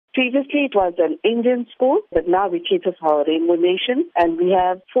Previously, it was an Indian school, but now we cater for our Rainbow Nation, and we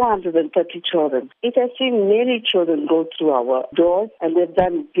have 430 children. It has seen many children go through our doors, and they've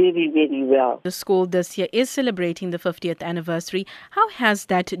done very, very well. The school this year is celebrating the 50th anniversary. How has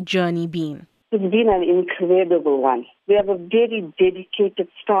that journey been? It's been an incredible one. We have a very dedicated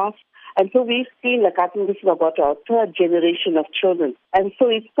staff. And so we've seen, I think this is about our third generation of children. And so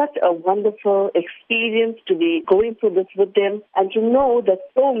it's such a wonderful experience to be going through this with them and to know that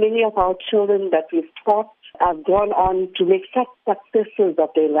so many of our children that we've taught have gone on to make such successes of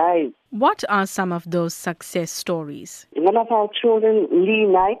their lives. What are some of those success stories? One of our children, Lee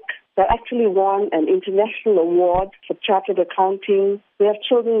Nike, that actually won an international award for chartered accounting. We have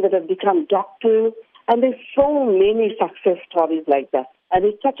children that have become doctors. And there's so many success stories like that. And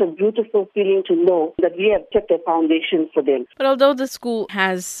it's such a beautiful feeling to know that we have set a foundation for them. But although the school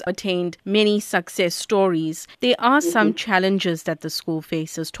has attained many success stories, there are some challenges that the school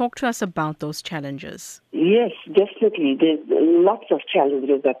faces. Talk to us about those challenges. Yes, definitely. There's lots of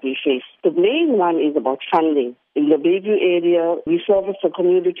challenges that we face. The main one is about funding. In the Bayview area, we service a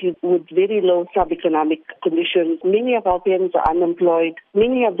community with very low socio-economic conditions. Many of our parents are unemployed.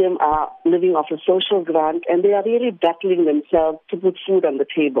 Many of them are living off a social grant, and they are really battling themselves to put food on the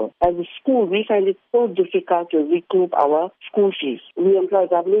table. As a school, we find it so difficult to recoup our school fees. We employ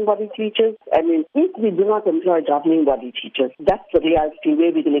governing body teachers. If we do not employ governing body teachers, that's the reality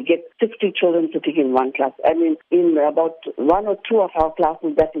where we're going to get 60 children sitting in one class. In about one or two of our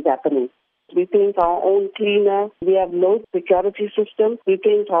classes, that is happening. We paint our own cleaner. We have no security system. We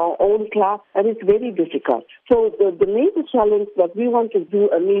paint our own class, and it's very difficult. So the major challenge that we want to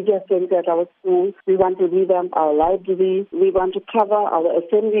do a media center at our school. We want to revamp our library. We want to cover our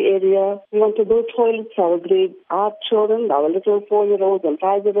assembly area. We want to build toilets for our grade art children, our little 4-year-olds and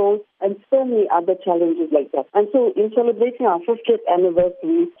 5-year-olds, and so many other challenges like that. And so in celebrating our 50th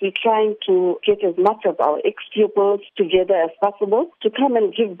anniversary, we're trying to get as much of our ex-pupils together as possible to come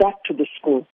and give back to the school.